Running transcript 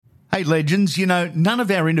Hey, legends, you know, none of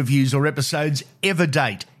our interviews or episodes ever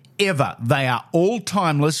date. Ever. They are all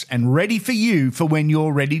timeless and ready for you for when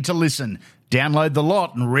you're ready to listen. Download the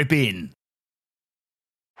lot and rip in.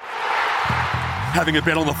 Having a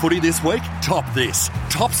bet on the footy this week? Top this.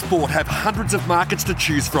 Top Sport have hundreds of markets to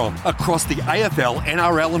choose from across the AFL,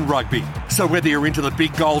 NRL and rugby. So whether you're into the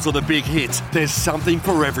big goals or the big hits, there's something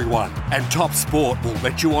for everyone. And Top Sport will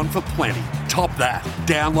let you on for plenty. Top that.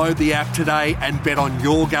 Download the app today and bet on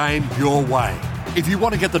your game your way. If you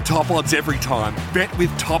want to get the top odds every time, bet with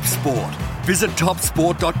Top Sport. Visit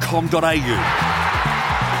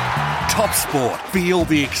topsport.com.au. Top Sport. Feel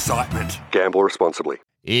the excitement. Gamble responsibly.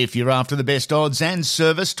 If you're after the best odds and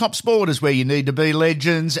service, Top Sport is where you need to be,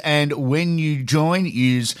 legends. And when you join,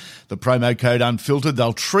 use the promo code UNFILTERED.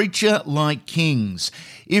 They'll treat you like kings.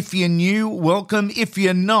 If you're new, welcome. If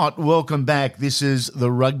you're not, welcome back. This is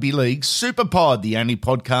the Rugby League Super Pod, the only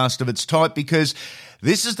podcast of its type, because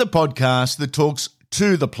this is the podcast that talks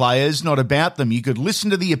to the players, not about them. You could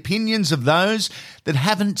listen to the opinions of those that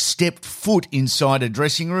haven't stepped foot inside a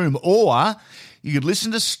dressing room, or you could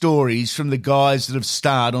listen to stories from the guys that have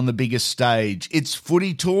starred on the biggest stage. It's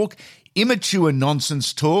footy talk, immature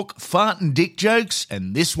nonsense talk, fart and dick jokes,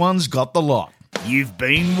 and this one's got the lot. You've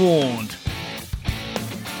been warned. Set,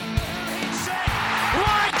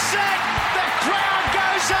 the crowd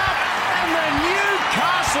goes up, and the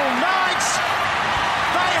Newcastle Knights,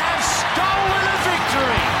 they have stolen a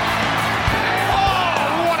victory.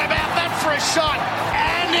 Oh, what about that for a shot?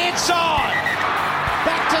 And it's on.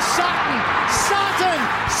 Back to Sutton. Sutton!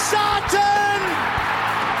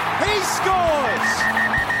 He scores!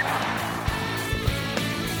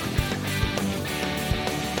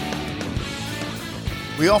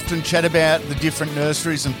 We often chat about the different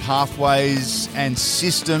nurseries and pathways and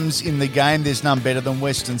systems in the game. There's none better than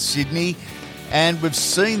Western Sydney. And we've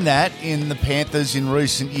seen that in the Panthers in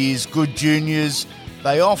recent years. Good juniors,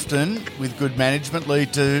 they often, with good management,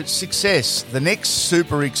 lead to success. The next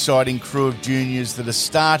super exciting crew of juniors that are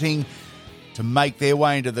starting to make their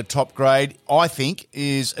way into the top grade, I think,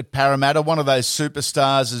 is at Parramatta. One of those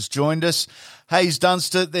superstars has joined us. Hayes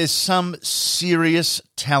Dunster, there's some serious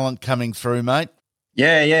talent coming through, mate.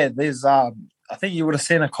 Yeah. There's, I think you would have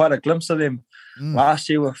seen quite a glimpse of them last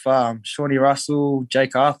year with Shawnee Russell,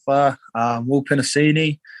 Jake Arthur, Will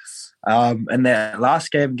Penasini. And that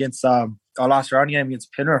last game against, our last round game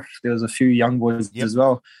against Penrith, there was a few young boys as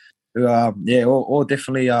well who, all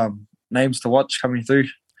definitely names to watch coming through.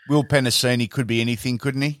 Will Penasini could be anything,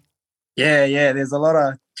 couldn't he? Yeah. There's a lot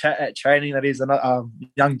of chat at training that he's a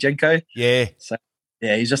young Jinko. Yeah. So,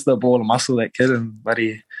 yeah, he's just a ball of muscle, that kid, but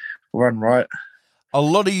he will run right. A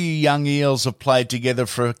lot of you young Eels have played together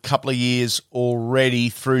for a couple of years already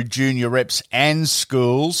through junior reps and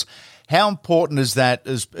schools. How important is that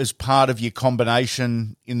as part of your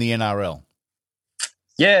combination in the NRL?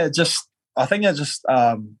 Yeah, I think it just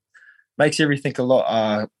makes everything a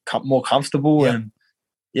lot more comfortable.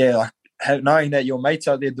 Yeah. And knowing that your mates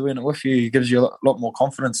out there doing it with you gives you a lot more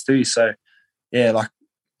confidence too. So I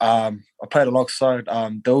played alongside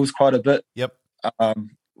Dills quite a bit. Yep.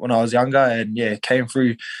 When I was younger, and came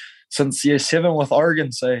through since year 7 with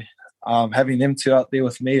Oregon. So having them two out there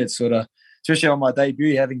with me, it's sort of, especially on my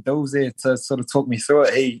debut, having Dills there to sort of talk me through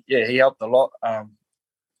it. He helped a lot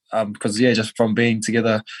because just from being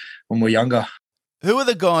together when we're younger. Who are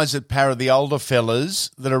the guys at Para, the older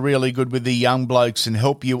fellas, that are really good with the young blokes and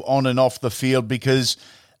help you on and off the field? Because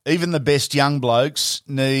even the best young blokes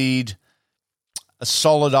need a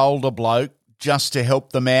solid older bloke just to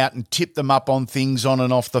help them out and tip them up on things on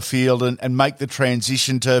and off the field and make the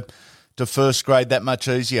transition to first grade that much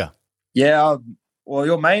easier. Yeah, well,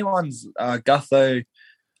 your main ones, Gutho,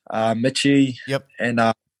 Mitchie, yep, and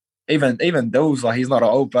even Dills. Like, he's not an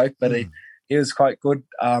old bloke, but he was quite good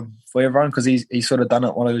for everyone because he's sort of done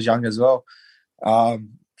it when he was young as well.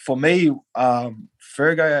 For me,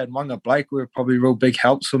 Fergo and Wanga Blake were probably real big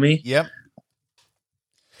helps for me. Yep.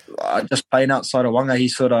 Just playing outside of Wanga, he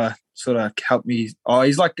sort of helped me. Oh,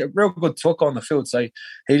 he's like a real good talker on the field, so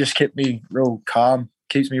he just keeps me real calm.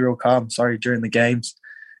 During the games.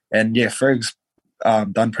 And Ferg's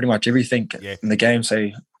done pretty much everything in the game. So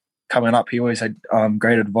coming up, he always had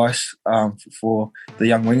great advice for the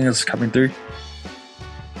young wingers coming through.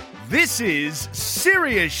 This is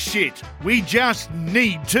serious shit we just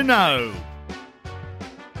need to know.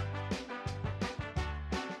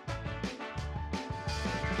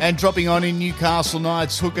 And dropping on in Newcastle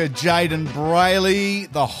Knights hooker Jayden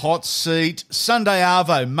Brailey, the hot seat. Sunday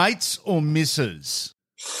Arvo, mates or misses?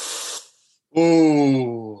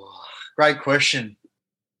 Ooh, great question.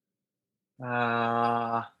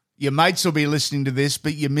 Your mates will be listening to this,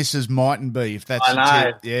 but your missus mightn't be, if that's I know.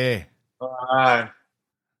 the tip. Yeah. Oh,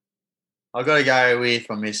 I've got to go with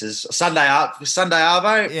my missus. Sunday Arvo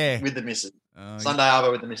with the missus. Sunday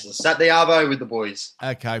Arvo with the missus. Saturday Arvo with the boys.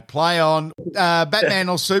 Okay, play on. Batman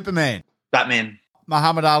or Superman? Batman.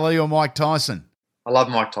 Muhammad Ali or Mike Tyson? I love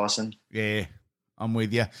Mike Tyson. Yeah, I'm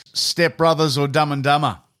with you. Step Brothers or Dumb and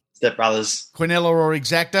Dumber? Step Brothers. Quinella or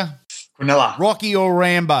Exacta? Quinella. Rocky or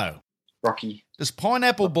Rambo? Rocky. Does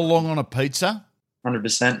pineapple belong on a pizza?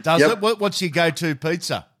 100%. Does it? What's your go-to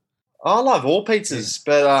pizza? I love all pizzas,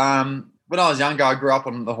 but when I was younger, I grew up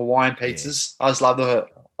on the Hawaiian pizzas. Yeah.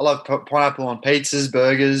 I love pineapple on pizzas,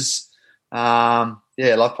 burgers. I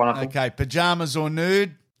love pineapple. Okay, pajamas or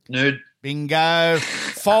nude? Nude. Bingo.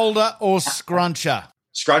 Folder or scruncher?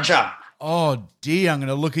 Scruncher. Oh, dear, I'm going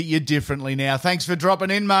to look at you differently now. Thanks for dropping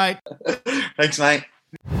in, mate. Thanks, mate.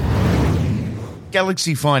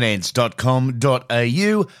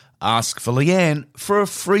 galaxyfinance.com.au. Ask for Leanne for a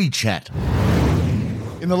free chat.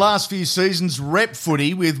 In the last few seasons, rep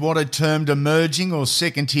footy with what are termed emerging or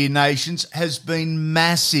second-tier nations has been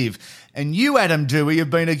massive. And you, Adam Dewey, have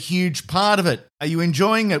been a huge part of it. Are you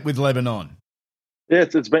enjoying it with Lebanon? Yeah,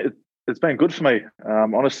 it's been good for me.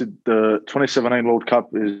 Honestly, the 2017 World Cup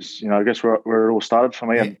is, I guess where it all started for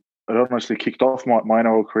me. Yeah. And it honestly kicked off my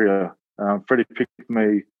NRL career. Freddie picked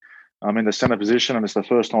me in the centre position, and it's the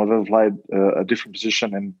first time I've ever played a different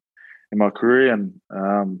position in my career. And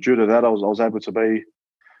due to that, I was able to be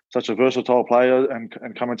such a versatile player and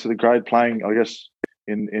come into the grade playing, I guess,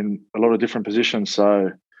 in a lot of different positions.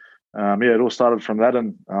 So, it all started from that.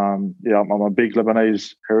 And, I'm a big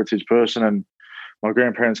Lebanese heritage person, and my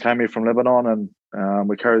grandparents came here from Lebanon, and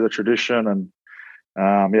we carry the tradition. And,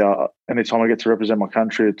 anytime I get to represent my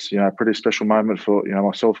country, it's, a pretty special moment for,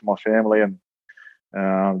 myself and my family. And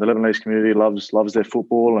the Lebanese community loves their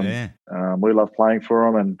football, and we love playing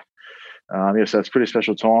for them. And, so it's pretty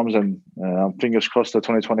special times, and fingers crossed the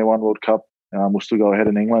 2021 World Cup will still go ahead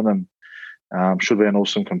in England, and should be an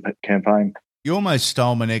awesome campaign. You almost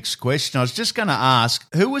stole my next question. I was just going to ask,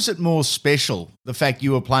 who was it more special, the fact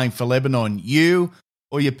you were playing for Lebanon, you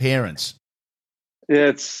or your parents? Yeah,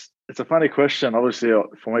 it's a funny question. Obviously,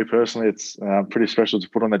 for me personally, it's pretty special to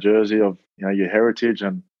put on the jersey of your heritage,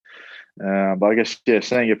 and but I guess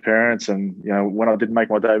seeing your parents, and when I did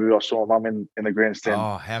make my debut, I saw my mum in the grandstand.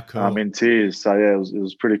 Oh, how cool! In tears. So it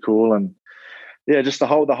was pretty cool, and just the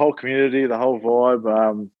whole community, the whole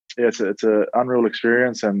vibe. It's an unreal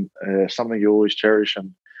experience, and something you always cherish,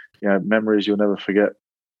 and memories you'll never forget.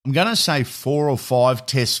 I'm going to say 4 or 5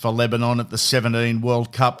 tests for Lebanon at the 2017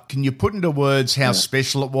 World Cup. Can you put into words how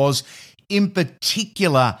special it was? In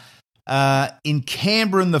particular, in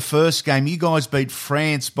Canberra in the first game, you guys beat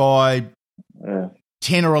France by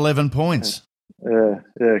 10 or 11 points. Yeah.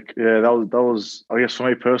 That was, I guess, for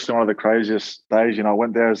me personally, one of the craziest days. I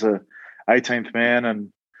went there as a 18th man,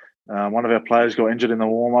 and one of our players got injured in the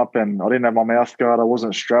warm-up, and I didn't have my mouth guard. I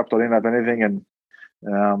wasn't strapped. I didn't have anything, and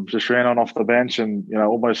just ran on off the bench, and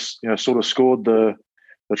almost sort of scored the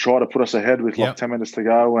try to put us ahead with 10 minutes to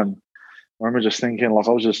go. And I remember just thinking, I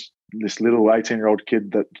was just this little 18-year-old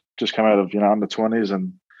kid that just came out of under 20s,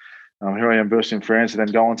 and here I am versing France, and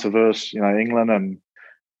then going to verse England and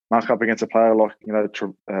mark up against a player like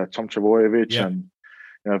Tom Trbojevic, and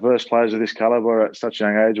verse players of this caliber at such a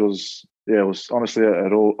young age was honestly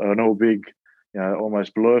an all big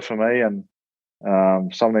almost blur for me, and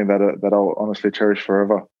something that I'll honestly cherish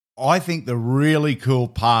forever. I think the really cool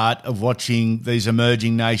part of watching these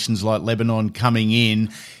emerging nations like Lebanon coming in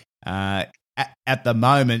at the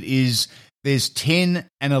moment is there's 10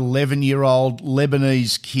 and 11-year-old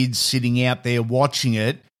Lebanese kids sitting out there watching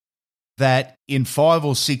it that in 5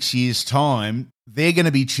 or 6 years' time, they're going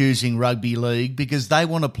to be choosing rugby league because they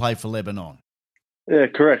want to play for Lebanon. Yeah,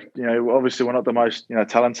 correct. Obviously we're not the most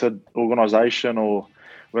talented organisation, or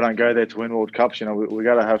we don't go there to win World Cups. We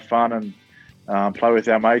got to have fun and play with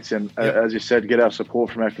our mates, and as you said, get our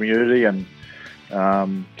support from our community, and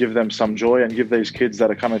give them some joy, and give these kids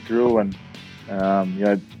that are coming through, and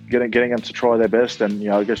getting them to try their best, and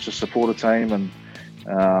I guess just support a team, and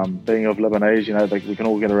being of Lebanese, we can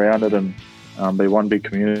all get around it and be one big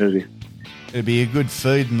community. It'd be a good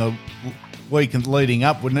feed in the weekend leading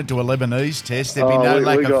up, wouldn't it, to a Lebanese test? There'd be no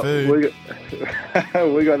lack of food.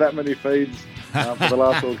 We got that many feeds for the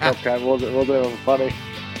last World Cup game. Wasn't even funny.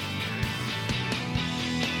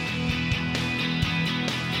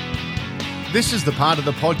 This is the part of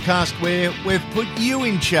the podcast where we've put you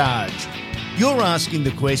in charge. You're asking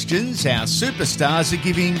the questions, our superstars are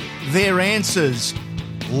giving their answers.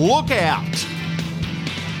 Look out!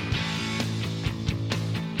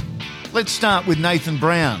 Let's start with Nathan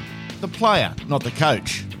Brown, the player, not the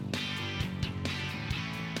coach.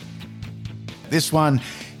 This one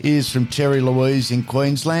is from Terry Louise in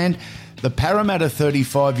Queensland. The Parramatta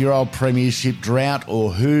 35-year-old premiership drought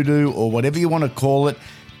or hoodoo or whatever you want to call it,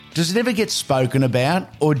 does it ever get spoken about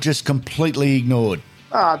or just completely ignored?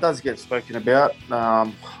 It does get spoken about.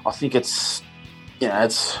 I think it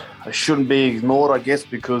shouldn't be ignored, I guess,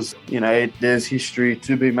 because, there's history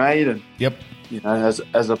to be made. And, yep.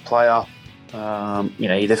 As a player,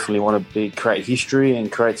 you definitely want to create history and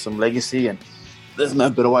create some legacy. And there's no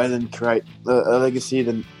better way than create a legacy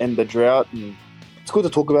than end the drought. And it's good to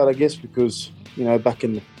talk about, I guess, because, back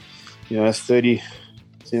in, 30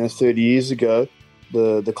 years ago,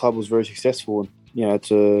 the club was very successful.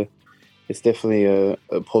 And, it's definitely a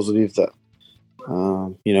positive that,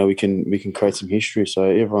 we can create some history. So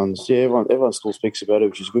everyone still speaks about it,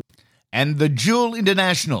 which is good. And the dual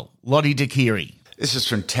international, Lottie Dakiri. This is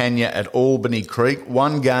from Tanya at Albany Creek.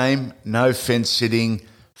 One game, no fence sitting.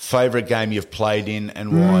 Favourite game you've played in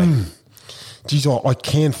and why? Geez, I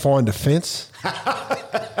can't find a fence.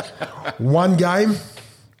 One game,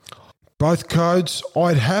 both codes.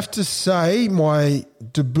 I'd have to say my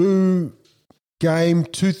debut game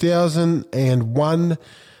 2001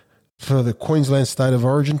 for the Queensland State of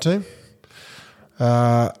Origin team.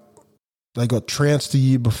 They got trounced the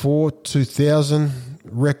year before, 2000.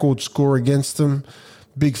 Record score against them.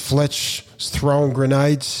 Big Fletch throwing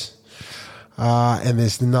grenades. And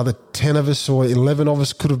there's another 10 of us or 11 of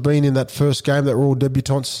us could have been in that first game that were all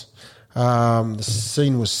debutants. The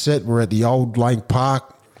scene was set. We're at the old Lane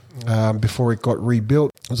Park before it got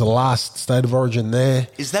rebuilt. It was the last State of Origin there.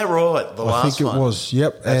 Is that right? I think it was,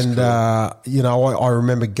 yep. That's and, cool. I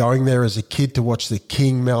remember going there as a kid to watch the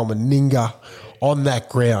King Malmaninga on that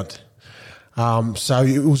ground. So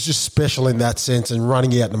it was just special in that sense, and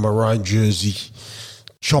running out in a maroon jersey,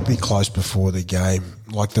 choppy close before the game.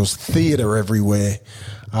 Like there was theatre everywhere,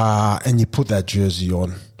 and you put that jersey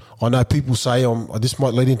on. I know people say this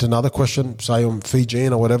might lead into another question, say I'm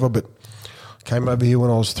Fijian or whatever, but I came over here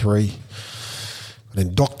when I was 3.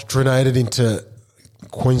 Indoctrinated into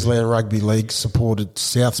Queensland Rugby League, supported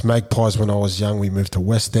South's Magpies when I was young. We moved to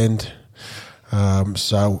West End.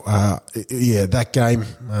 That game,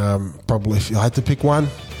 probably if I had to pick one,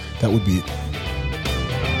 that would be it.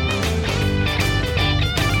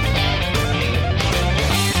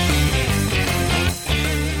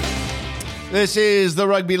 This is the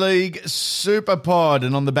Rugby League Super Pod,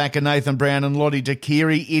 and on the back of Nathan Brown and Lottie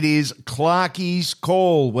Dakiri, it is Clarkie's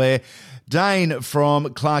Call, where Dane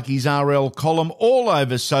from Clarkie's RL column all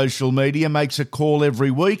over social media makes a call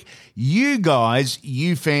every week. You guys,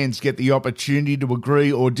 you fans, get the opportunity to agree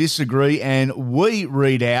or disagree, and we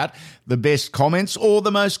read out the best comments or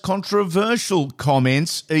the most controversial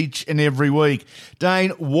comments each and every week.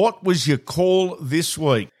 Dane, what was your call this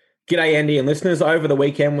week? G'day, Andy and listeners. Over the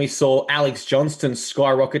weekend, we saw Alex Johnston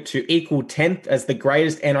skyrocket to equal 10th as the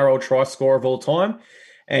greatest NRL try scorer of all time.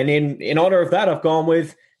 And in honour of that, I've gone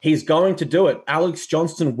with he's going to do it. Alex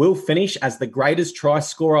Johnston will finish as the greatest try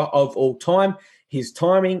scorer of all time. His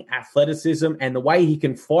timing, athleticism, and the way he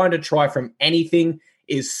can find a try from anything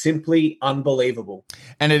is simply unbelievable.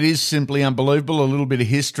 And it is simply unbelievable. A little bit of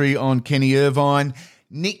history on Kenny Irvine.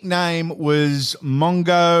 Nickname was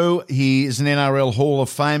Mongo. He is an NRL Hall of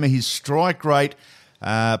Famer. His strike rate,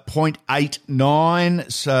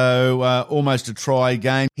 0.89, so almost a try a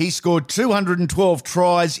game. He scored 212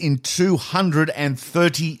 tries in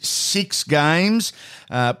 236 games,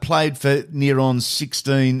 played for near on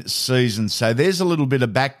 16 seasons. So there's a little bit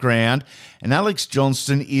of background. And Alex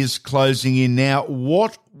Johnston is closing in now.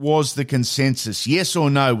 What was the consensus? Yes or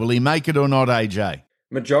no? Will he make it or not, AJ?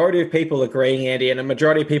 Majority of people agreeing, Andy, and a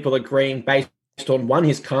majority of people agreeing based on, 1,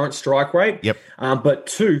 his current strike rate. Yep. But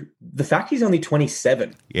 2, the fact he's only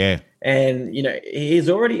 27. Yeah. And, he's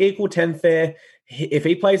already equal 10th there. If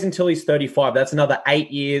he plays until he's 35, that's another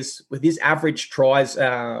 8 years. With his average tries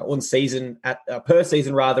per season at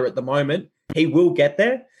the moment, he will get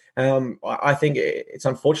there. I think it's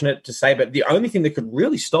unfortunate to say, but the only thing that could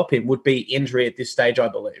really stop him would be injury at this stage, I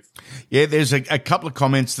believe. Yeah, there's a couple of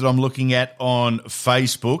comments that I'm looking at on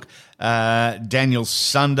Facebook. Daniel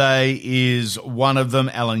Sunday is one of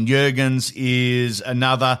them. Alan Jurgens is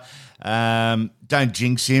another. Don't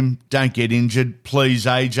jinx him. Don't get injured. Please,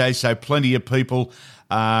 AJ. So plenty of people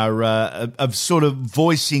are sort of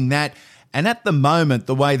voicing that. And at the moment,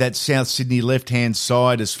 the way that South Sydney left-hand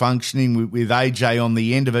side is functioning with AJ on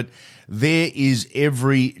the end of it, there is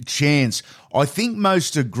every chance. I think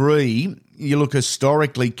most agree, you look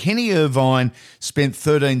historically, Kenny Irvine spent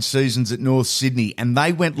 13 seasons at North Sydney and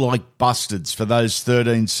they went like bustards for those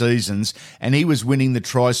 13 seasons, and he was winning the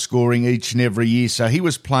try scoring each and every year. So he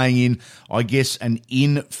was playing in, I guess, an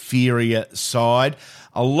inferior side.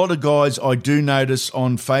 A lot of guys I do notice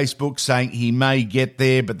on Facebook saying he may get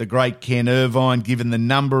there, but the great Ken Irvine, given the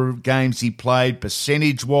number of games he played,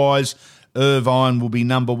 percentage-wise, Irvine will be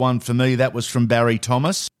number one for me. That was from Barry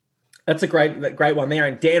Thomas. That's a great one there.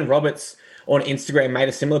 And Dan Roberts on Instagram made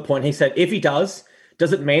a similar point. He said, if he does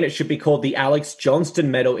it mean it should be called the Alex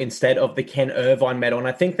Johnston medal instead of the Ken Irvine medal? And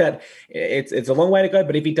I think that it's a long way to go,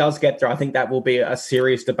 but if he does get there, I think that will be a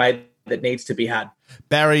serious debate that needs to be had.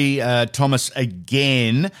 Barry Thomas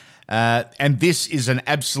again, and this is an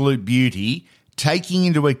absolute beauty. Taking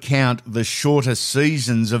into account the shorter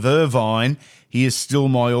seasons of Irvine, he is still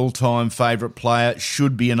my all-time favourite player,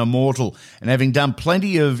 should be an immortal. And having done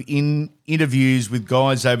plenty of interviews with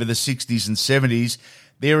guys over the 60s and 70s,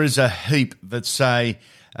 there is a heap that say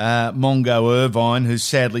Mongo Irvine, who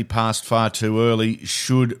sadly passed far too early,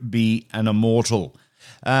 should be an immortal.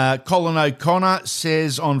 Colin O'Connor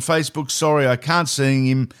says on Facebook, sorry, I can't see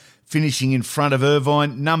him finishing in front of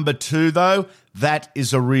Irvine. Number 2, though, that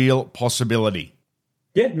is a real possibility.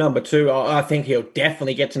 Yeah, number 2. I think he'll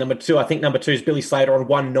definitely get to number 2. I think number 2 is Billy Slater on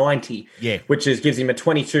 190, which gives him a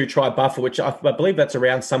 22 try buffer, which I believe that's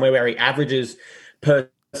around somewhere where he averages per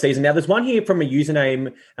season. Now, there's one here from a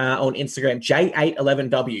username on Instagram,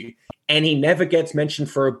 J811W, and he never gets mentioned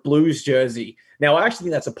for a Blues jersey. Now, I actually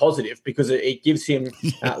think that's a positive because it gives him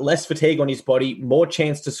less fatigue on his body, more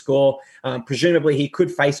chance to score. Presumably, he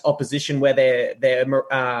could face opposition where their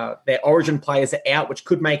origin players are out, which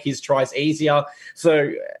could make his tries easier.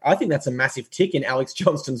 So I think that's a massive tick in Alex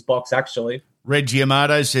Johnston's box, actually. Reggie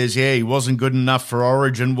Amato says, he wasn't good enough for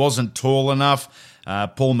Origin, wasn't tall enough.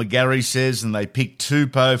 Paul McGarry says, and they picked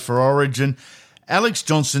Tupou for Origin. Alex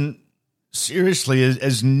Johnston, seriously,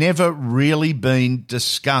 has never really been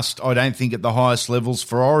discussed, I don't think, at the highest levels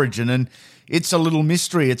for Origin, and it's a little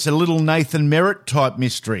mystery. It's a little Nathan Merritt type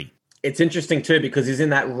mystery. It's interesting too because he's in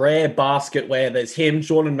that rare basket where there's him,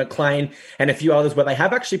 Jordan McLean, and a few others where they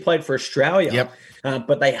have actually played for Australia,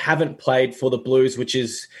 but they haven't played for the Blues, which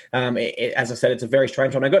is, as I said, it's a very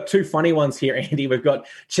strange one. I've got 2 funny ones here, Andy. We've got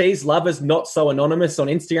Cheese Lovers Not So Anonymous on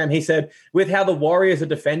Instagram. He said, with how the Warriors are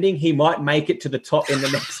defending, he might make it to the top in the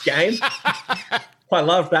next game. I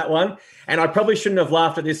love that one. And I probably shouldn't have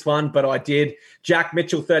laughed at this one, but I did. Jack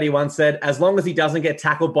Mitchell 31 said, as long as he doesn't get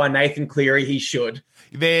tackled by Nathan Cleary, he should.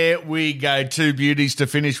 There we go. 2 beauties to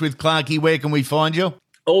finish with. Clarkie, where can we find you?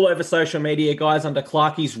 All over social media, guys, under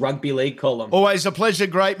Clarkie's Rugby League column. Always a pleasure,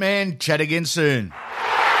 great man. Chat again soon.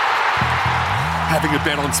 Having a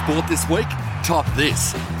bet on sport this week? Top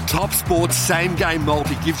this. Top Sport's Same Game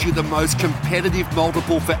Multi gives you the most competitive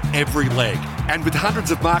multiple for every leg. And with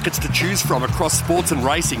hundreds of markets to choose from across sports and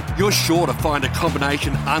racing, you're sure to find a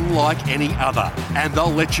combination unlike any other. And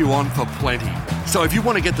they'll let you on for plenty. So if you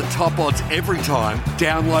want to get the top odds every time,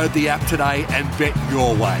 download the app today and bet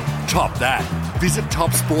your way. Top that. Visit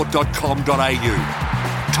topsport.com.au.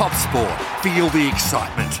 Top Sport. Feel the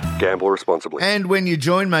excitement. Gamble responsibly. And when you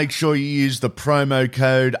join, make sure you use the promo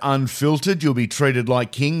code UNFILTERED. You'll be treated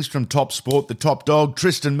like kings from Top Sport. The top dog,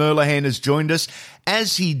 Tristan Merlehan, has joined us,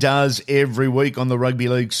 as he does every week on the Rugby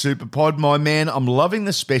League Super Pod. My man, I'm loving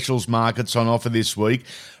the specials markets on offer this week.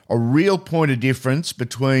 A real point of difference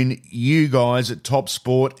between you guys at Top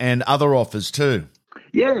Sport and other offers too.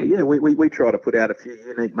 Yeah. We try to put out a few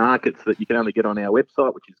unique markets that you can only get on our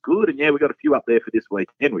website, which is good. And we've got a few up there for this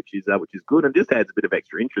weekend, which is good, and just adds a bit of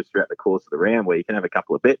extra interest throughout the course of the round, where you can have a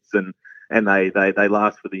couple of bets and they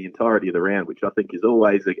last for the entirety of the round, which I think is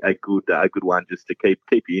always a good one, just to keep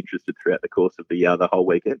you interested throughout the course of the whole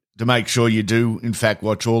weekend. To make sure you do, in fact,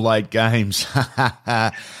 watch all 8 games.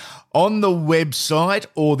 On the website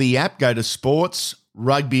or the app, go to Sports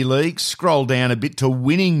Rugby League, scroll down a bit to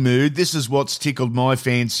Winning Mood. This is what's tickled my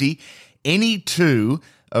fancy. Any 2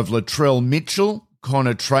 of Latrell Mitchell,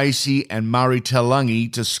 Connor Tracy and Murray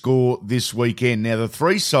Taulagi to score this weekend. Now, the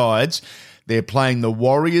 3 sides, they're playing the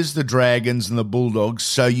Warriors, the Dragons and the Bulldogs,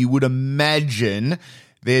 so you would imagine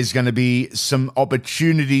there's going to be some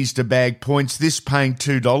opportunities to bag points. This paying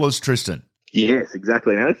 $2, Tristan. Yes,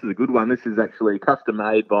 exactly. Now, this is a good one. This is actually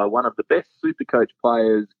custom-made by one of the best Supercoach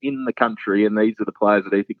players in the country, and these are the players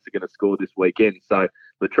that he thinks are going to score this weekend. So,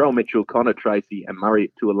 Latrell Mitchell, Connor Tracy and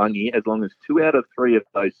Murray Taulagi, as long as 2 out of 3 of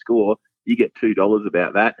those score, you get $2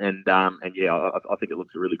 about that. And I think it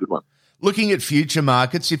looks a really good one. Looking at future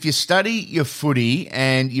markets, if you study your footy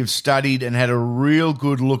and you've studied and had a real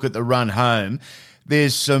good look at the run home,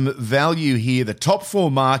 there's some value here. The top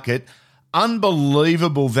 4 market,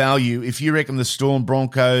 Unbelievable value if you reckon the Storm,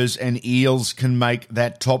 Broncos and Eels can make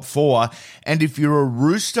that top 4. And if you're a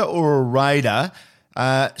Rooster or a Raider,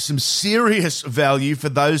 some serious value for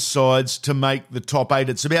those sides to make the top 8.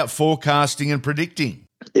 It's about forecasting and predicting.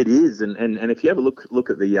 It is, and if you have a look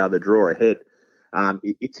at the draw ahead,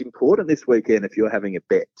 it's important this weekend if you're having a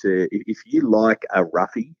bet to, if you like a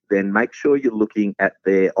roughie, then make sure you're looking at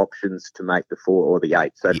their options to make the 4 or the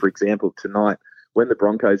 8. So, for example, tonight when the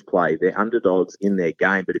Broncos play, they're underdogs in their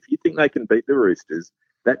game, but if you think they can beat the Roosters,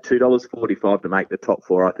 that $2.45 to make the top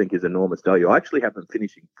 4, I think, is enormous value. I actually have them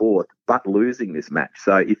finishing 4th, but losing this match.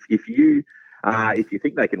 So if you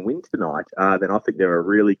think they can win tonight, then I think they're a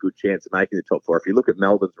really good chance of making the top 4. If you look at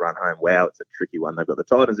Melbourne's run home, wow, it's a tricky one. They've got the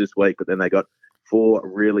Titans this week, but then they got 4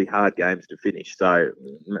 really hard games to finish. So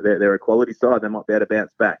they're a quality side. They might be able to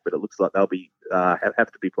bounce back, but it looks like they'll be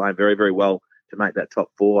have to be playing very, very well to make that top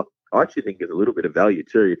 4. I actually think there's a little bit of value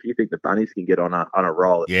too. If you think the Bunnies can get on a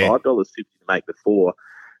roll at $5.50 to make the 4,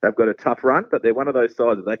 they've got a tough run, but they're one of those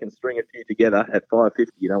sides that they can string a few together at $5.50.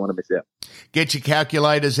 You don't want to miss out. Get your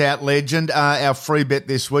calculators out, legend. Our free bet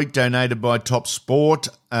this week, donated by Top Sport.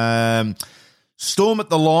 Storm at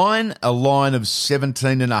the line, a line of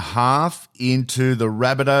 17.5 into the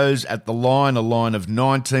Rabbitohs at the line, a line of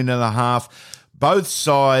 19.5. Both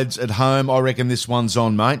sides at home. I reckon this one's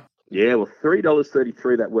on, mate. Yeah, well,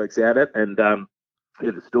 $3.33 that works out at, and the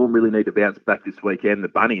Storm really need to bounce back this weekend. The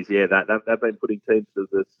Bunnies, they've been putting teams to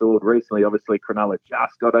the sword recently. Obviously, Cronulla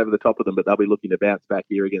just got over the top of them, but they'll be looking to bounce back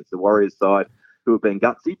here against the Warriors side, who have been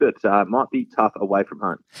gutsy, but might be tough away from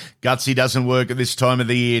home. Gutsy doesn't work at this time of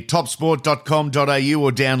the year. Topsport.com.au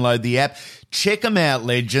or download the app. Check them out,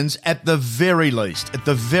 legends. At the very least,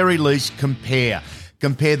 compare.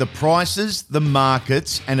 Compare the prices, the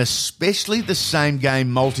markets, and especially the same-game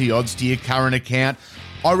multi-odds to your current account.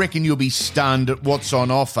 I reckon you'll be stunned at what's on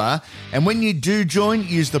offer. And when you do join,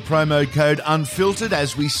 use the promo code UNFILTERED.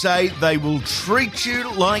 As we say, they will treat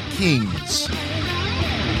you like kings.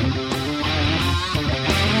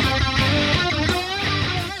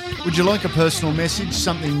 Would you like a personal message?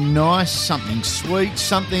 Something nice, something sweet,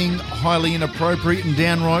 something highly inappropriate and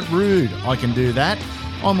downright rude? I can do that.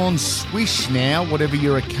 I'm on Swish now, whatever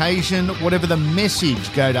your occasion, whatever the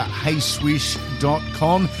message, go to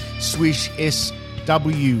heyswish.com, Swish SWYSH.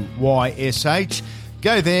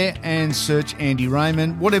 Go there and search Andy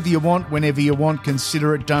Raymond. Whatever you want, whenever you want,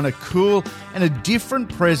 consider it done. A cool and a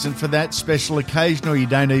different present for that special occasion, or you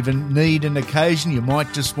don't even need an occasion. You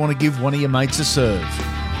might just want to give one of your mates a serve.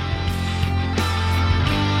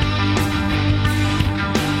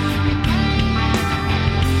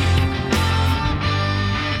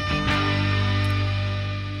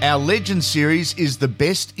 Our Legend series is the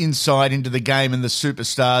best insight into the game and the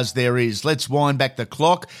superstars there is. Let's wind back the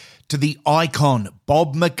clock to the icon,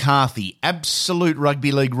 Bob McCarthy, absolute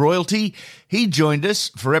rugby league royalty. He joined us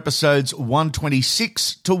for episodes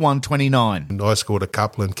 126 to 129. And I scored a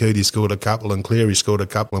couple, and Cootie scored a couple, and Cleary scored a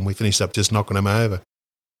couple, and we finished up just knocking them over.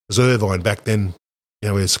 Because Irvine back then, we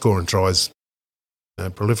were scoring tries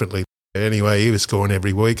prolifically. Anyway, he was scoring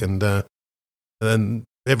every week, and then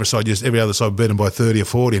every other side beat them by 30 or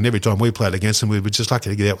 40, and every time we played against them, we were just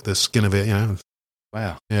lucky to get out with the skin of it,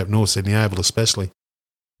 Wow. Yeah, North Sydney Oval especially.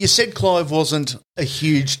 You said Clive wasn't a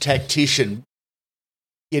huge tactician,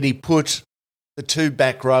 yet he put the 2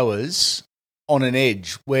 back rowers on an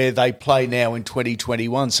edge where they play now in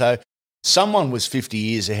 2021. So someone was 50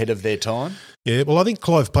 years ahead of their time. Yeah, well, I think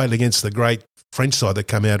Clive played against the great French side that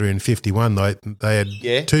came out here in 51. They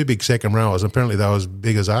had 2 big second rowers. Apparently they were as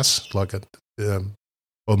big as us,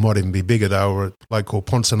 or might even be bigger. They were a bloke called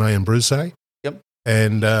Poncenet and Brousset. Yep.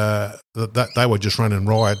 And they were just running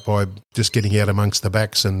riot by just getting out amongst the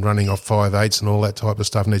backs and running off 5/8s and all that type of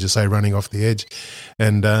stuff. And they just say running off the edge.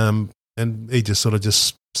 And he just sort of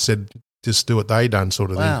just said, just do what they done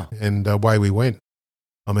sort of thing. And away we went.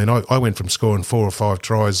 I mean, I went from scoring 4 or 5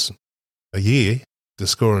 tries a year to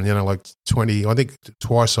scoring, 20. I think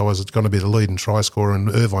twice I was going to be the leading try scorer, and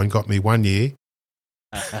Irvine got me one year.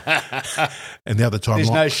 And the other time,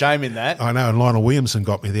 there's no shame in that. I know, and Lionel Williamson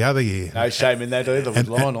got me the other year. No shame in that either with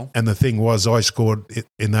Lionel. And the thing was, I scored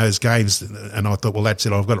in those games, and I thought, well, that's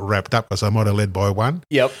it. I've got it wrapped up because I might have led by 1.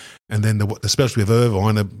 Yep. And then, especially with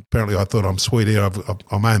Irvine, apparently I thought I'm sweet here.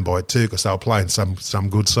 I'm owned by 2 because they were playing some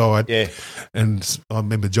good side. Yeah. And I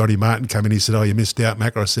remember Johnny Martin came in. He said, "Oh, you missed out,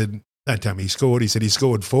 Macca." I said, "Don't tell me he scored." He said he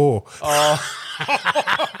scored 4. Oh.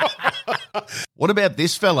 What about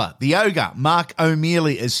this fella, the ogre, Mark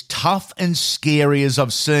O'Mealy, as tough and scary as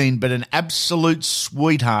I've seen, but an absolute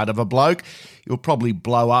sweetheart of a bloke. You'll probably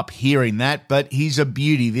blow up hearing that, but he's a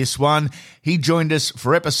beauty, this one. He joined us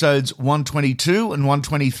for episodes 122 and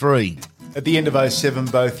 123. At the end of 07,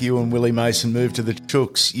 both you and Willie Mason moved to the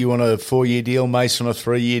Chooks. You on a 4-year deal, Mason on a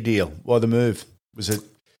 3-year deal. Why the move? Was it?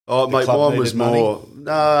 Oh, mate, mine was more.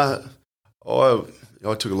 Nah, I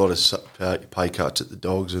took a lot of pay cuts at the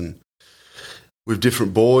Dogs, and with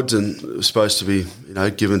different boards, and it was supposed to be,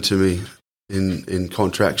 given to me in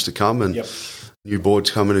contracts to come, and new boards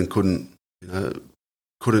coming and couldn't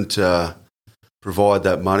provide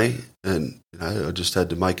that money, and I just had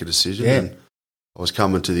to make a decision. Yeah. And I was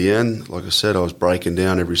coming to the end. Like I said, I was breaking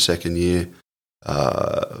down every second year.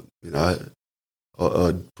 I'd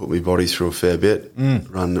put my body through a fair bit,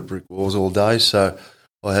 running at brick walls all day. So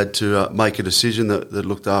I had to make a decision that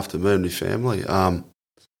looked after me and my family.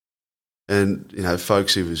 And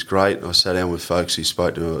Folksy was great. I sat down with Folksy,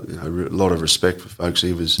 spoke to a lot of respect for Folksy.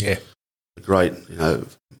 He was a great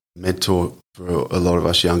mentor for a lot of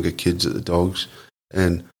us younger kids at the Dogs.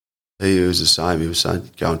 And he was the same. He was saying,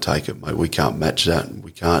 go and take it, mate. We can't match that.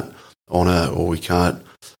 We can't honour, or we can't,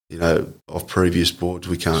 off previous boards,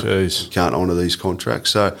 we can't honour these contracts.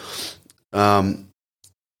 So, and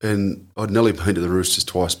I'd nearly been to the Roosters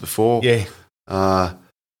twice before. Yeah.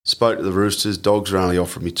 Spoke to the Roosters. Dogs were only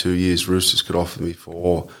offering me 2 years. Roosters could offer me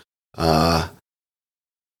 4.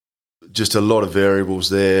 Just a lot of variables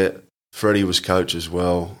there. Freddie was coach as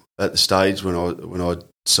well. At the stage when I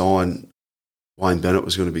signed, Wayne Bennett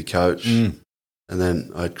was going to be coach, and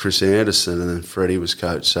then I had Chris Anderson, and then Freddie was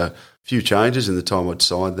coach. So a few changes in the time I'd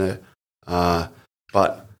signed there,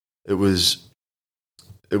 but it was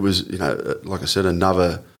like I said,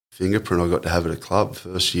 another fingerprint I got to have at a club.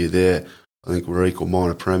 First year there, I think we're equal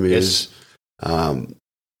minor premiers. Yes.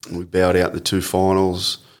 We bowed out in the 2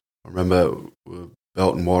 finals. I remember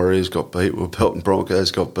Belton Warriors got beat. Belton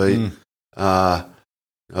Broncos got beat. I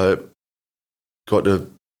got to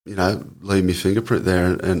leave my fingerprint there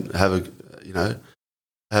and have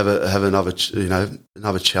another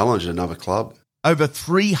challenge, another club. Over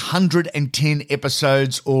 310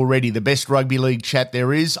 episodes already. The best rugby league chat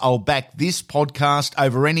there is. I'll back this podcast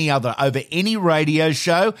over any radio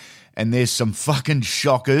show. And there's some fucking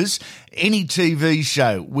shockers. Any TV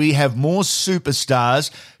show. We have more superstars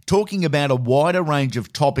talking about a wider range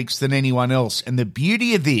of topics than anyone else. And the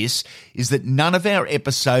beauty of this is that none of our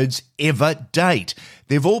episodes ever date.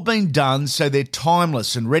 They've all been done, so they're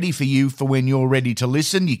timeless and ready for you for when you're ready to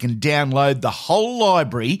listen. You can download the whole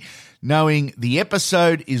library knowing the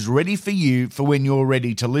episode is ready for you for when you're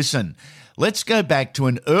ready to listen. Let's go back to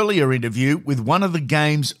an earlier interview with one of the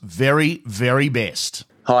game's very, very best.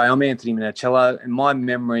 Hi, I'm Anthony Minicello, and my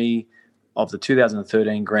memory of the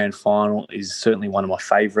 2013 Grand Final is certainly one of my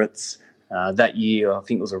favourites. That year, I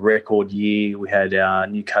think it was a record year. We had our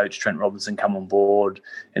new coach, Trent Robinson, come on board,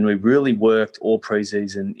 and we really worked all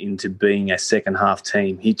pre-season into being a second-half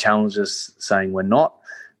team. He challenged us, saying we're not.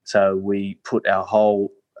 So we put our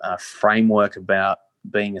whole framework about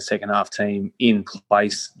being a second-half team in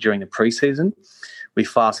place during the pre-season. We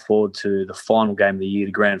fast-forward to the final game of the year,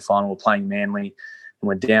 the Grand Final. We're playing Manly, and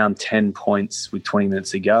we're down 10 points with 20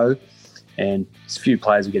 minutes to go. And a few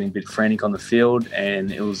players were getting a bit frantic on the field,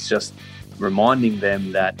 and it was just reminding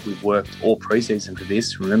them that we've worked all pre-season for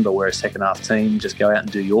this. Remember, we're a second-half team. Just go out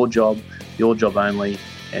and do your job only,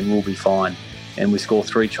 and we'll be fine. And we score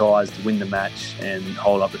 3 tries to win the match and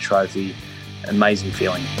hold up the trophy. Amazing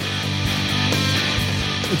feeling.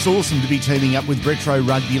 It's awesome to be teaming up with Retro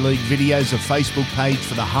Rugby League videos, a Facebook page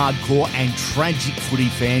for the hardcore and tragic footy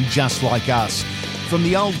fan just like us. From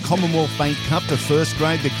the old Commonwealth Bank Cup to first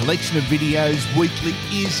grade, the collection of videos weekly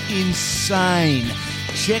is insane.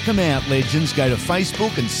 Check them out, legends. Go to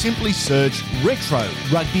Facebook and simply search Retro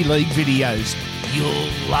Rugby League videos. You'll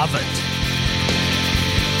love it.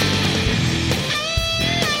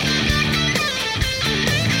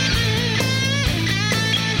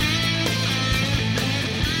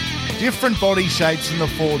 Different body shapes in the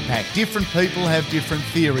forward pack. Different people have different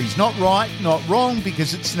theories. Not right, not wrong,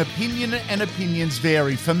 because it's an opinion and opinions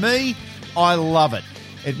vary. For me, I love it.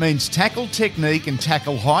 It means tackle technique and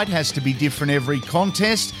tackle height has to be different every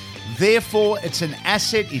contest. Therefore, it's an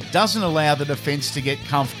asset. It doesn't allow the defence to get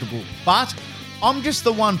comfortable. But I'm just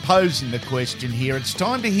the one posing the question here. It's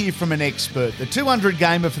time to hear from an expert. The 200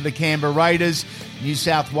 gamer for the Canberra Raiders, New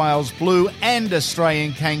South Wales Blue and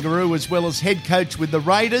Australian Kangaroo, as well as head coach with the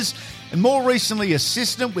Raiders, and more recently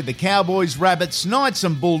assistant with the Cowboys, Rabbits, Knights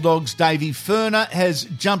and Bulldogs, Davey Furner, has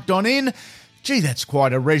jumped on in. Gee, that's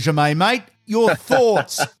quite a resume, mate. Your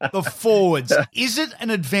thoughts, the forwards. Is it an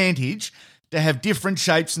advantage to have different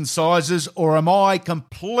shapes and sizes, or am I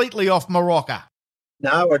completely off my rocker?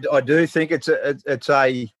 No, I do think it's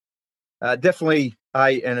definitely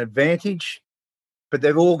an advantage, but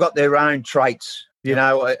they've all got their own traits. You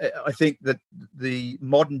know, I think that the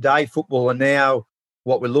modern day football are now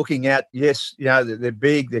what we're looking at. Yes, you know, they're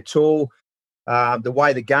big, they're tall. The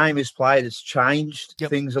way the game is played has changed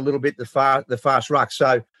things a little bit, the fast ruck.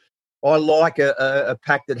 So I like a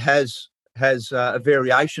pack that has a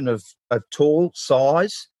variation of tall,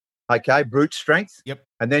 size, okay, brute strength. Yep.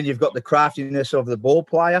 And then you've got the craftiness of the ball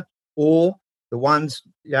player, or the ones,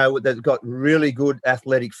 you know, that've got really good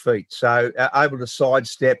athletic feet. So able to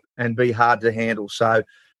sidestep and be hard to handle. So if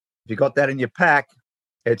you've got that in your pack,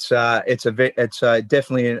 it's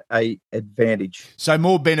definitely an advantage. So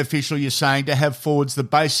more beneficial, you're saying, to have forwards that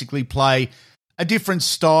basically play a different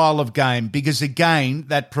style of game, because again,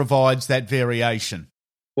 that provides that variation.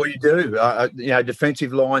 Well, you do. You know,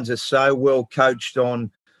 defensive lines are so well coached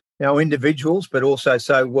on, you know, individuals, but also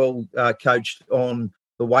so well coached on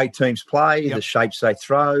the way teams play, the shapes they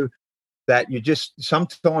throw, that you just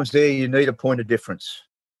sometimes there you need a point of difference.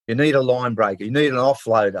 You need a line breaker. You need an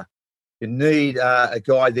offloader. You need a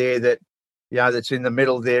guy there that, you know, that's in the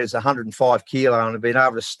middle there is 105 kilo and being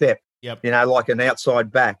able to step, you know, like an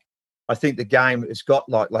outside back. I think the game has got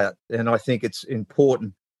like that, and I think it's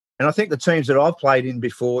important. And I think the teams that I've played in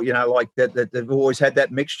before, you know, like that they've always had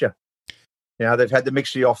that mixture. You know, they've had the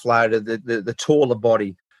mixture offloader, the taller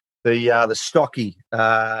body, the stocky,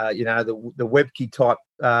 you know, the Webke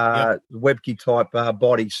type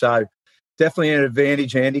body. So definitely an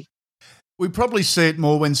advantage, Andy. We probably see it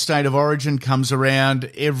more when State of Origin comes around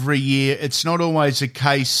every year. It's not always a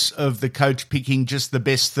case of the coach picking just the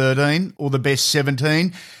best 13 or the best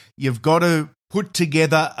 17. You've got to put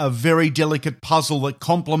together a very delicate puzzle that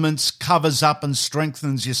complements, covers up and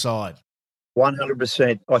strengthens your side.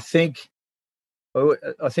 100%. I think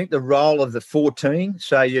the role of the 14,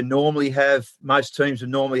 so you normally have, most teams would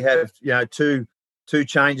normally have, you know, two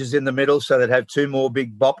changes in the middle, so they'd have two more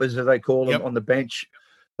big boppers, as they call them, on the bench.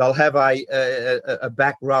 They'll have a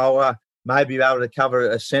back rower, maybe be able to cover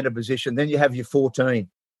a centre position. Then you have your 14.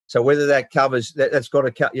 So whether that covers, that's got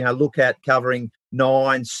to, you know, look at covering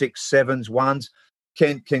 9, 6, 7s, 1s,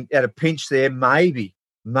 can at a pinch there, maybe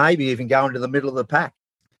even go into the middle of the pack.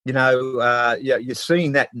 You know, you're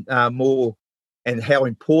seeing that more, and how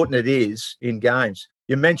important it is in games.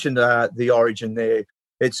 You mentioned the Origin there.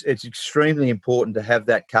 It's extremely important to have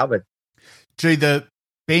that covered. Gee, the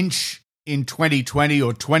bench in 2020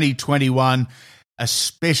 or 2021,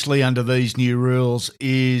 especially under these new rules,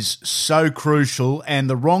 is so crucial, and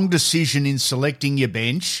the wrong decision in selecting your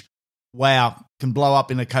bench, wow, can blow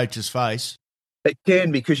up in a coach's face. It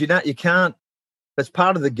can, because you can't. That's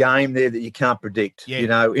part of the game there that you can't predict. Yeah. You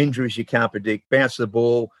know, injuries you can't predict, bounce the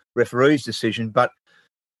ball, referee's decision, but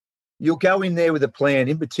you'll go in there with a plan,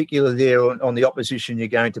 in particular there on the opposition you're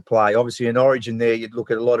going to play. Obviously, in Origin there, you'd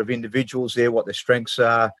look at a lot of individuals there, what their strengths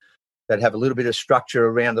are, that have a little bit of structure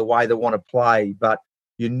around the way they want to play, but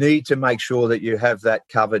you need to make sure that you have that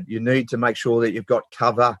covered. You need to make sure that you've got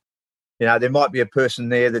cover. You know, there might be a person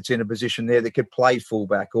there that's in a position there that could play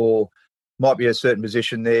fullback, or might be a certain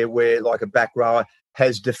position there where, like, a back rower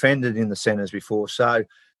has defended in the centres before. So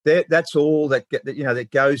that's all that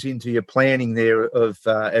goes into your planning there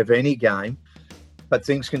of any game. But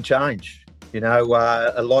things can change. You know,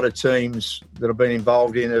 a lot of teams that have been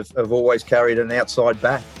involved in have always carried an outside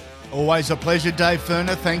back. Always a pleasure, Dave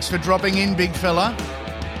Furner. Thanks for dropping in, big fella.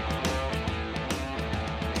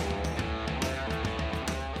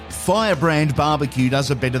 Firebrand Barbecue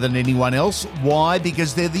does it better than anyone else. Why?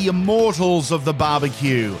 Because they're the immortals of the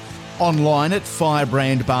barbecue. Online at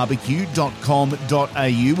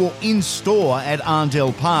firebrandbarbecue.com.au or in store at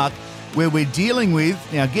Arndell Park, where we're dealing with,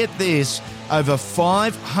 now get this, over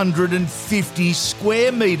 550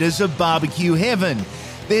 square metres of barbecue heaven.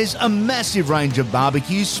 There's a massive range of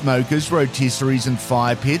barbecues, smokers, rotisseries and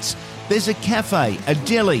fire pits. There's a cafe, a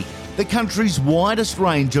deli, the country's widest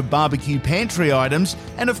range of barbecue pantry items,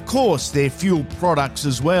 and of course their fuel products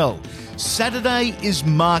as well. Saturday is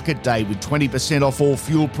market day with 20% off all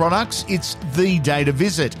fuel products. It's the day to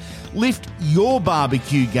visit. Lift your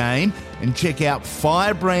barbecue game and check out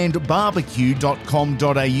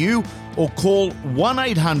firebrandbarbecue.com.au or call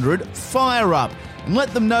 1-800-FIRE-UP and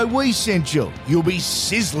let them know we sent you. You'll be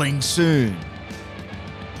sizzling soon.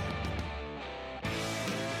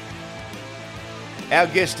 Our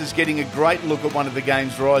guest is getting a great look at one of the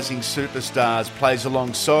game's rising superstars, plays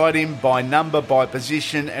alongside him by number, by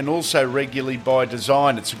position, and also regularly by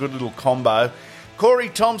design. It's a good little combo. Corey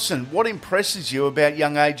Thompson, what impresses you about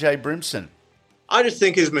young AJ Brimson? I just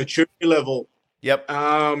think his maturity level. Yep.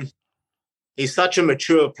 He's such a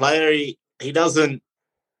mature player. He doesn't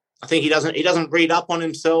read up on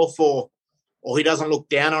himself, or he doesn't look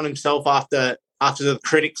down on himself after the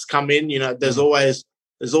critics come in. You know, there's always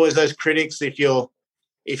there's always those critics if you're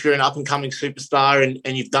an up-and-coming superstar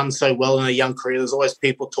and you've done so well in a young career. There's always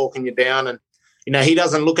people talking you down. And, he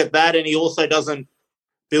doesn't look at that, and he also doesn't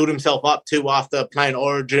build himself up too after playing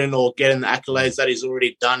Origin or getting the accolades that he's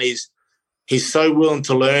already done. He's so willing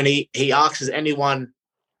to learn. He asks anyone,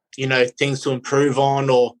 things to improve on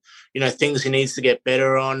or, things he needs to get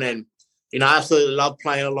better on. And, I absolutely love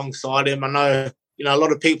playing alongside him. I know, a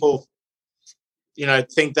lot of people,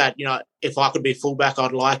 think that, if I could be fullback,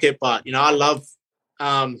 I'd like it. But, I love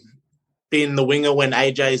being the winger when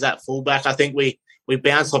AJ is at fullback. I think we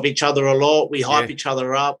bounce off each other a lot. We hype each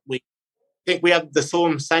other up. We think we have the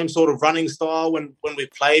same sort of running style when we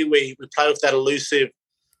play. We play with that elusive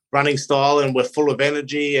running style, and we're full of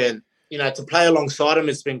energy. And, to play alongside him,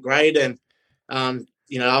 it's been great. And, I'm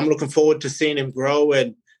looking forward to seeing him grow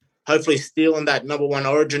and hopefully stealing that number 1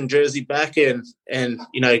 Origin jersey back and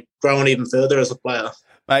growing even further as a player.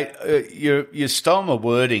 Mate, you stole my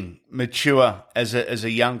wording, mature as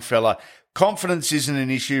a young fella. Confidence isn't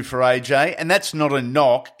an issue for AJ, and that's not a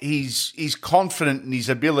knock. He's confident in his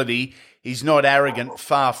ability. He's not arrogant,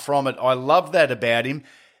 far from it. I love that about him.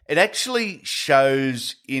 It actually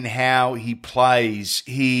shows in how he plays.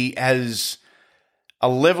 He has a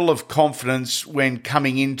level of confidence when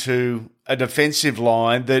coming into a defensive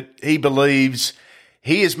line that he believes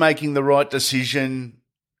he is making the right decision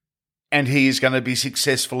and he is going to be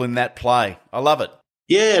successful in that play. I love it.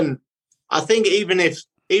 Yeah, and I think even if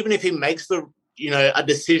he makes a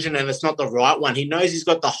decision and it's not the right one, he knows he's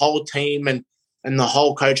got the whole team and the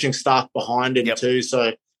whole coaching staff behind him too. So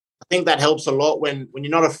I think that helps a lot when you're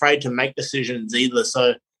not afraid to make decisions either.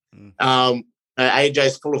 So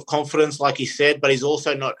AJ's full of confidence, like he said, but he's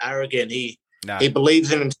also not arrogant. He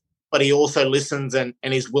believes in himself, but he also listens and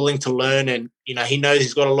he's willing to learn. And, he knows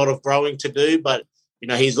he's got a lot of growing to do, but,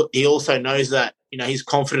 he also knows that, he's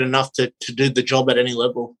confident enough to do the job at any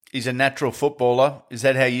level. He's a natural footballer. Is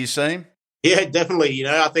that how you see him? Yeah, definitely.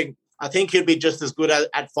 I think he'd be just as good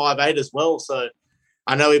at 5'8" as well. So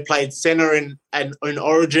I know he played centre in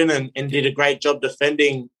Origin and did a great job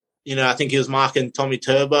defending. I think he was marking Tommy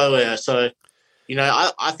Turbo. So,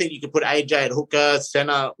 I think you could put AJ at hooker,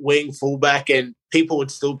 centre, wing, fullback, and people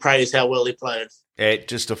would still praise how well he played. Yeah,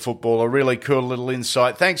 just a footballer. Really cool little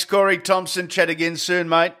insight. Thanks, Corey Thompson. Chat again soon,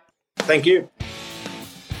 mate. Thank you.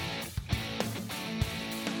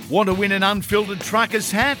 Want to win an Unfiltered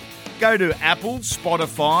Truckers hat? Go to Apple,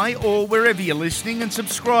 Spotify, or wherever you're listening and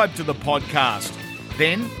subscribe to the podcast.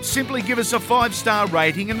 Then simply give us a 5-star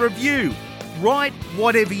rating and review. Write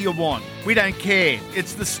whatever you want. We don't care.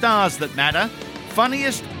 It's the stars that matter.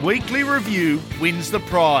 Funniest weekly review wins the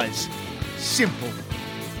prize. Simple.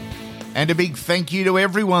 And a big thank you to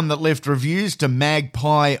everyone that left reviews, to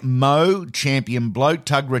Magpie Mo, Champion Bloke,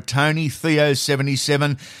 Tugra Tony,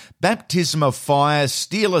 Theo77, Baptism of Fire,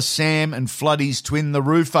 Steeler Sam and Floodies Twin the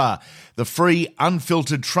Roofer. The free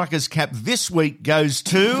Unfiltered Truckers cap this week goes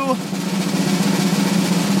to...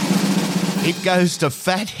 It goes to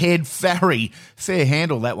Fathead Farry. Fair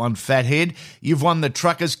handle, that one, Fathead. You've won the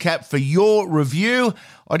Truckers cap for your review.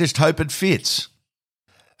 I just hope it fits.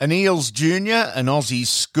 An Eels junior, an Aussie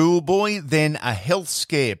schoolboy, then a health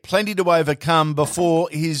scare. Plenty to overcome before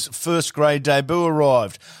his first grade debut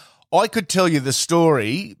arrived. I could tell you the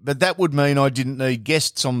story, but that would mean I didn't need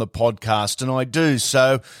guests on the podcast, and I do.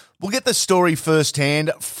 So we'll get the story firsthand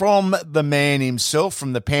from the man himself,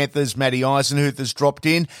 from the Panthers. Matty Eisenhuth has dropped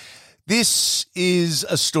in. This is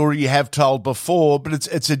a story you have told before, but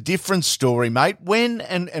it's a different story, mate. When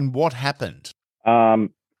and what happened? So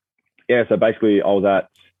basically I was at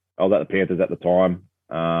the Panthers at the time.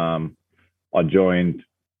 I joined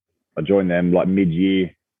them like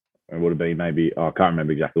mid-year. It would have been maybe, I can't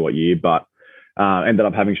remember exactly what year, but ended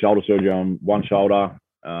up having shoulder surgery on one shoulder.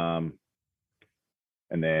 And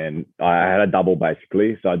then I had a double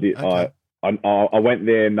basically. So I did. Okay. I went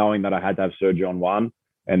there knowing that I had to have surgery on one,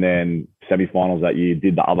 and then semi-finals that year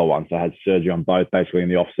did the other one. So I had surgery on both basically in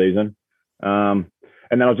the off season. And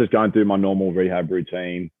then I was just going through my normal rehab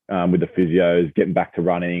routine with the physios, getting back to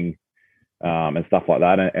running and stuff like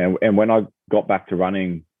that. And when I got back to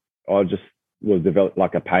running, I just was developed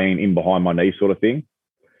like a pain in behind my knee sort of thing.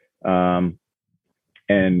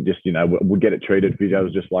 And just, would get it treated. Physio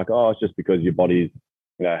was just like, it's just because your body's,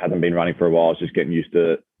 hasn't been running for a while. It's just getting used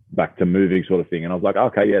to back to moving sort of thing. And I was like,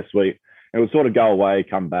 okay, yeah, sweet. And it would sort of go away,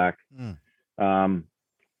 come back.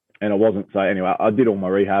 And it wasn't, so anyway, I did all my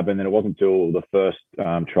rehab, and then it wasn't until the first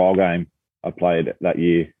trial game I played that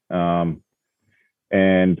year. And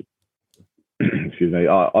excuse me,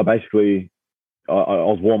 I basically, I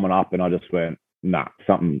was warming up and I just went, nah,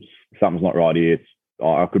 something's not right here.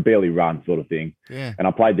 I could barely run sort of thing. Yeah. And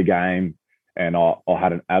I played the game, and I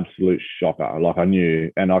had an absolute shocker. Like I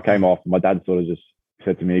knew, and I came off. My dad sort of just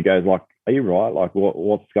said to me, he goes, like, "Are you right? Like,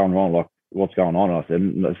 what's going on? Like, what's going on?" And I said,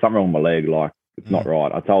 "There's something wrong with my leg. Like, it's not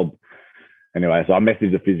right." Anyway, so I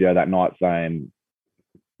messaged the physio that night saying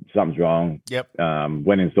something's wrong. Yep.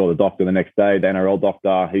 Went and saw the doctor the next day, the NRL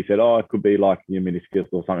doctor. He said, "Oh, it could be like your meniscus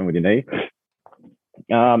or something with your knee."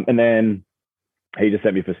 And then he just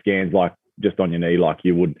sent me for scans, like just on your knee, like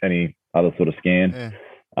you would any other sort of scan. Yeah.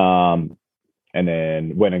 And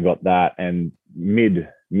then went and got that, and mid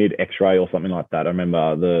X-ray or something like that. I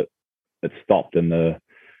remember it stopped, and the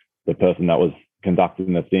person that was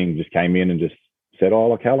conducting the thing just came in and just said, "Oh,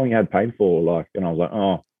 like how long you had pain for?" Like, and I was like,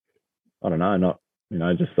 "Oh, I don't know, not, you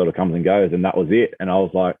know, just sort of comes and goes." And that was it. And I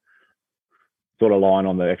was like, sort of lying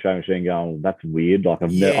on the X-ray machine going, "That's weird." Like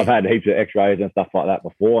I've had heaps of X-rays and stuff like that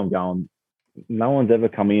before. I'm going, no one's ever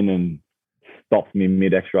come in and stopped me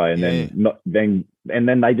mid X-ray, and then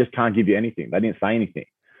they just can't give you anything. They didn't say anything.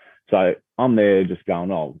 So I'm there just going,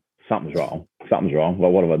 "Oh, something's wrong.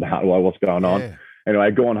 Well, what have I done? Well, what's going on?"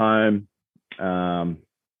 Anyway, gone home,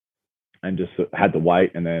 and just had to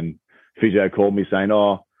wait. And then physio called me saying,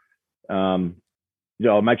 "Make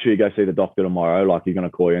sure you go see the doctor tomorrow. Like, he's going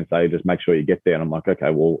to call you and say, just make sure you get there." And I'm like,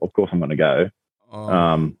 "Okay, well, of course I'm going to go."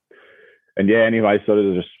 And yeah, anyway, sort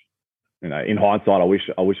of just, you know, in hindsight,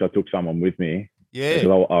 I wish I took someone with me. Yeah.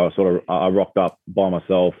 Because I rocked up by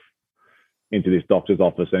myself into this doctor's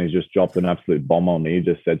office, and he's just dropped an absolute bomb on me. He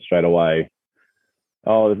just said straight away,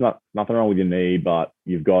 "Oh, there's nothing wrong with your knee, but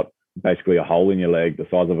you've got basically a hole in your leg the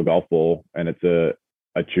size of a golf ball, and it's a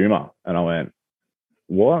tumor." And I went,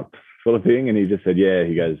 "What sort of thing?" And he just said, "Yeah."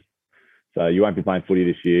 He goes, "So you won't be playing footy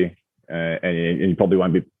this year, and you probably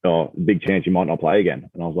won't be. Big chance you might not play again."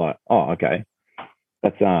 And I was like, "Oh, okay,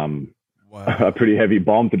 that's a pretty heavy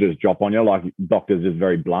bomb to just drop on you." Like, doctor's just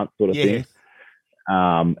very blunt sort of thing.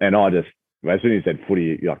 And I just, as soon as he said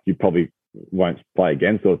footy, like, you probably won't play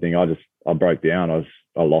again sort of thing, I broke down.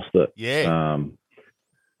 I lost it. Yeah.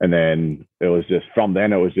 And then it was just, from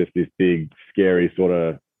then, it was just this big, scary sort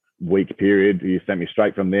of week period. He sent me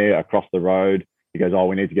straight from there across the road. He goes, "Oh,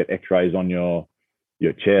 we need to get X-rays on your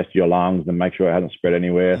chest, your lungs, and make sure it hasn't spread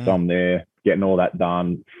anywhere." So I'm there getting all that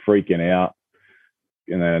done, freaking out.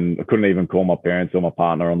 And then I couldn't even call my parents or my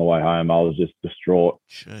partner on the way home. I was just distraught.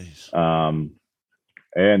 Jeez.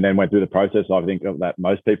 And then went through the process, I think, that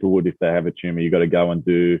most people would if they have a tumor. You got to go and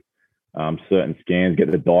do certain scans,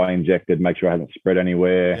 get the dye injected, make sure it hasn't spread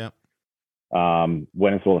anywhere. Went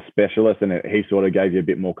and saw a specialist, and he sort of gave you a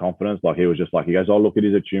bit more confidence. Like, he was just like, he goes, "Oh, look, it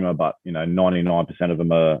is a tumor, but, you know, 99% of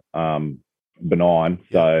them are benign."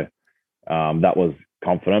 So that was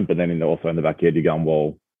confident. But then also in the back head, you're going,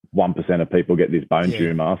 well, 1% of people get this bone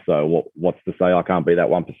tumor. So what's to say I can't be that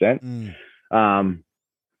 1%?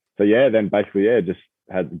 So yeah, then basically, just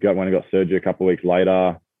went and got surgery a couple of weeks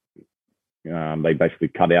later. They basically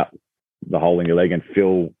cut out the hole in your leg and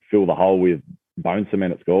fill the hole with bone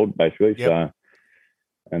cement, it's called, basically. So,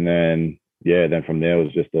 and then from there it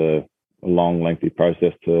was just a long, lengthy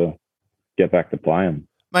process to get back to playing.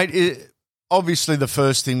 Mate, obviously the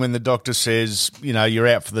first thing when the doctor says, you know, you're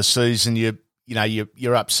out for the season, you're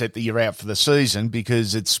upset that you're out for the season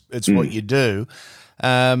because it's what you do.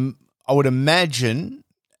 I would imagine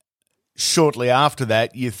shortly after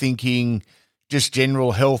that you're thinking just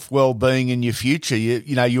general health, well-being in your future.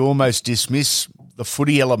 You almost dismiss the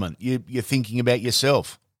footy element. You're thinking about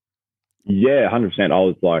yourself. Yeah, 100%. I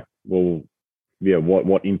was like, well, yeah,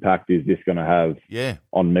 what impact is this going to have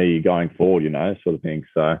on me going forward, sort of thing.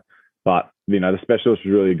 So, but, the specialist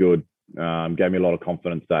was really good. Gave me a lot of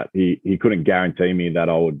confidence that he couldn't guarantee me that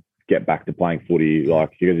I would get back to playing footy,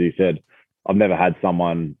 like, because he said, I've never had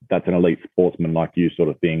someone that's an elite sportsman like you, sort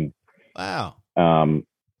of thing. Wow.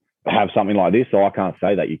 Have something like this, so I can't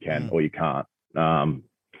say that you can or you can't.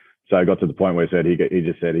 So I got to the point where he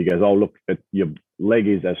just said, he goes, "Oh, look, your leg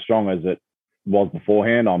is as strong as it was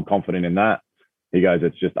beforehand. I'm confident in that." He goes,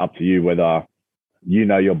 "It's just up to you whether you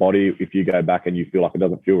know your body. If you go back and you feel like it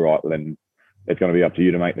doesn't feel right, then it's going to be up to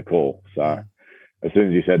you to make the call." So as soon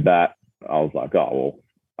as he said that, I was like, "Oh,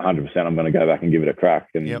 well, 100%, I'm going to go back and give it a crack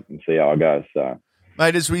and see how it goes." So,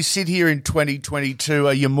 mate, as we sit here in 2022,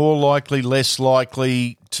 are you more likely, less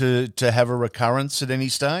likely to have a recurrence at any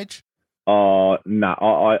stage? No,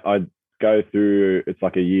 I go through, it's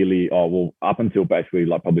like a yearly, up until basically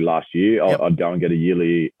like probably last year, I'd go and get a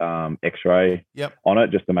yearly X-ray on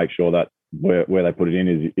it just to make sure that where they put it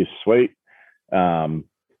in is sweet. But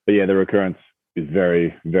yeah, the recurrence is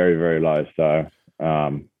very, very, very low. So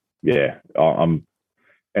I'm,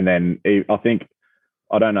 and then I think,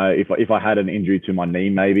 I don't know if I had an injury to my knee,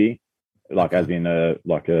 maybe like as in a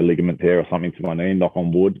ligament tear or something to my knee, knock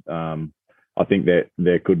on wood. I think that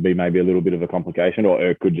there could be maybe a little bit of a complication, or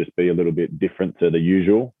it could just be a little bit different to the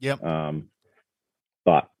usual. Yep.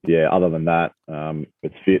 But yeah, other than that,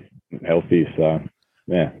 it's fit and healthy. So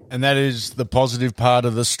yeah. And that is the positive part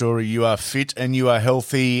of the story. You are fit and you are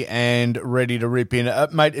healthy and ready to rip in.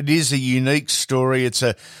 Mate, it is a unique story. It's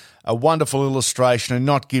a wonderful illustration of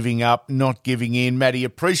not giving up, not giving in. Matty,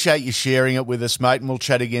 appreciate you sharing it with us, mate, and we'll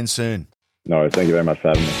chat again soon. No, thank you very much for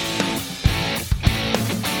having me.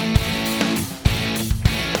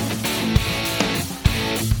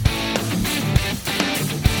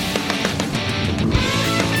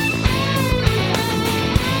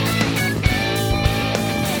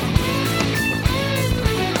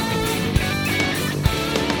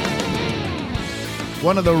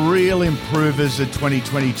 One of the real improvers of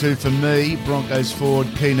 2022 for me, Broncos forward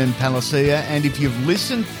Keenan Palasia. And if you've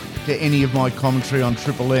listened to any of my commentary on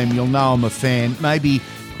Triple M, you'll know I'm a fan, maybe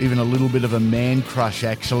even a little bit of a man crush,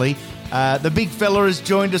 actually. The big fella has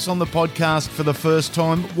joined us on the podcast for the first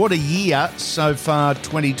time. What a year so far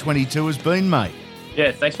 2022 has been, mate.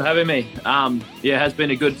 Yeah, thanks for having me. It has been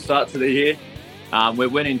a good start to the year. We're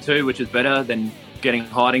winning too, which is better than getting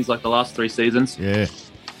hidings like the last 3 seasons. Yeah.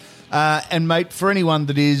 And, mate, for anyone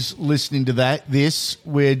that is listening to this,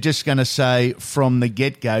 we're just going to say from the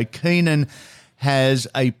get-go, Keenan has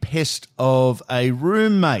a pest of a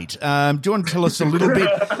roommate. Do you want to tell us a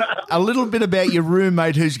little bit about your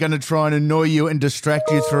roommate who's going to try and annoy you and distract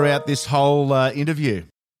you throughout this whole interview?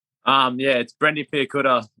 It's Brendan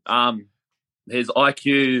Piacuda. His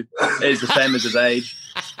IQ is the same as his age.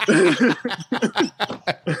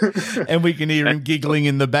 And we can hear him giggling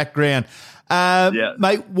in the background.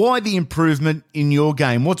 Mate, why the improvement in your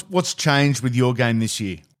game? What's changed with your game this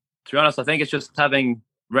year? To be honest, I think it's just having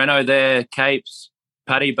Reno there, Capes,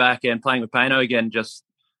 Paddy back, and playing with Payno again. Just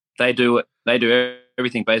they do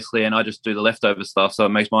everything basically, and I just do the leftover stuff, so it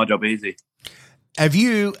makes my job easy. Have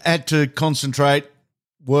you had to concentrate,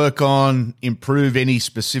 work on, improve any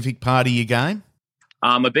specific part of your game?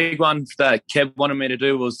 A big one that Kev wanted me to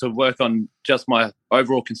do was to work on just my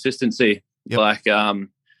overall consistency. Yep.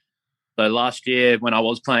 So last year when I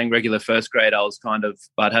was playing regular first grade,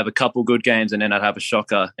 I'd have a couple good games and then I'd have a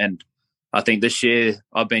shocker. And I think this year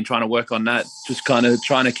I've been trying to work on that, just kind of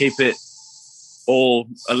trying to keep it all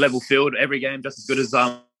a level field every game, just as good as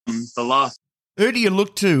the last. Who do you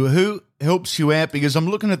look to? Who helps you out? Because I'm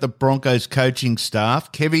looking at the Broncos coaching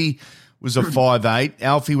staff. Kevy was a 5'8",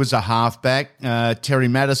 Alfie was a halfback, Terry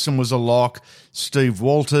Madison was a lock, Steve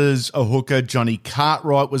Walters a hooker, Johnny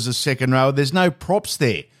Cartwright was a second rower. There's no props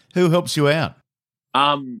there. Who helps you out?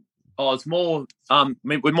 It's more.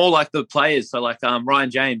 We're more like the players. So like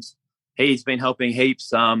Ryan James, he's been helping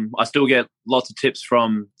heaps. I still get lots of tips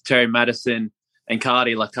from Terry Madison and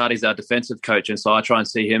Cardi. Like Cardi's our defensive coach, and so I try and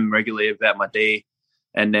see him regularly about my D.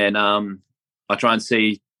 And then I try and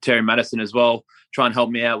see Terry Madison as well, try and help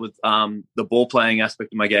me out with the ball playing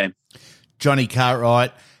aspect of my game. Johnny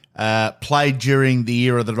Cartwright. Played during the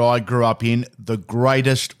era that I grew up in, the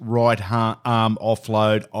greatest right arm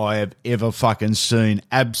offload I have ever fucking seen.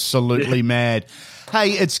 Absolutely mad.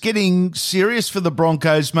 Hey, it's getting serious for the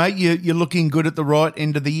Broncos, mate. You're looking good at the right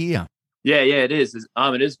end of the year. Yeah, it is.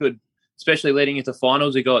 It is good, especially leading into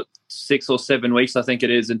finals. We got 6 or 7 weeks, I think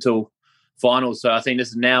it is, until finals. So I think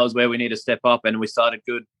this now is where we need to step up, and we started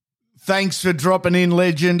good. Thanks for dropping in,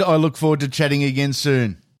 legend. I look forward to chatting again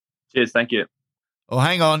soon. Cheers, thank you. Oh,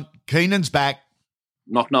 hang on. Keenan's back.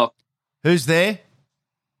 Knock, knock. Who's there?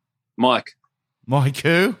 Mike. Mike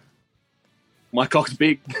who? My cock's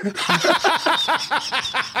big.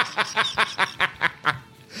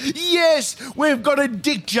 Yes, we've got a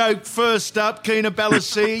dick joke first up. Keenan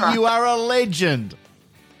Palasia, you are a legend.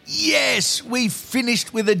 Yes, we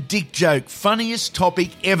finished with a dick joke. Funniest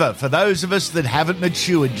topic ever for those of us that haven't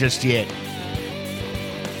matured just yet.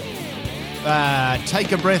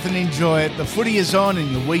 Take a breath and enjoy it. The footy is on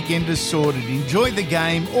and your weekend is sorted. Enjoy the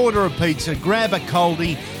game, order a pizza, grab a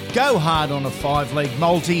coldie, go hard on a 5-leg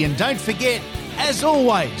multi, and don't forget, as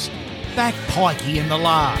always, back Pikey in the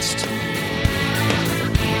last.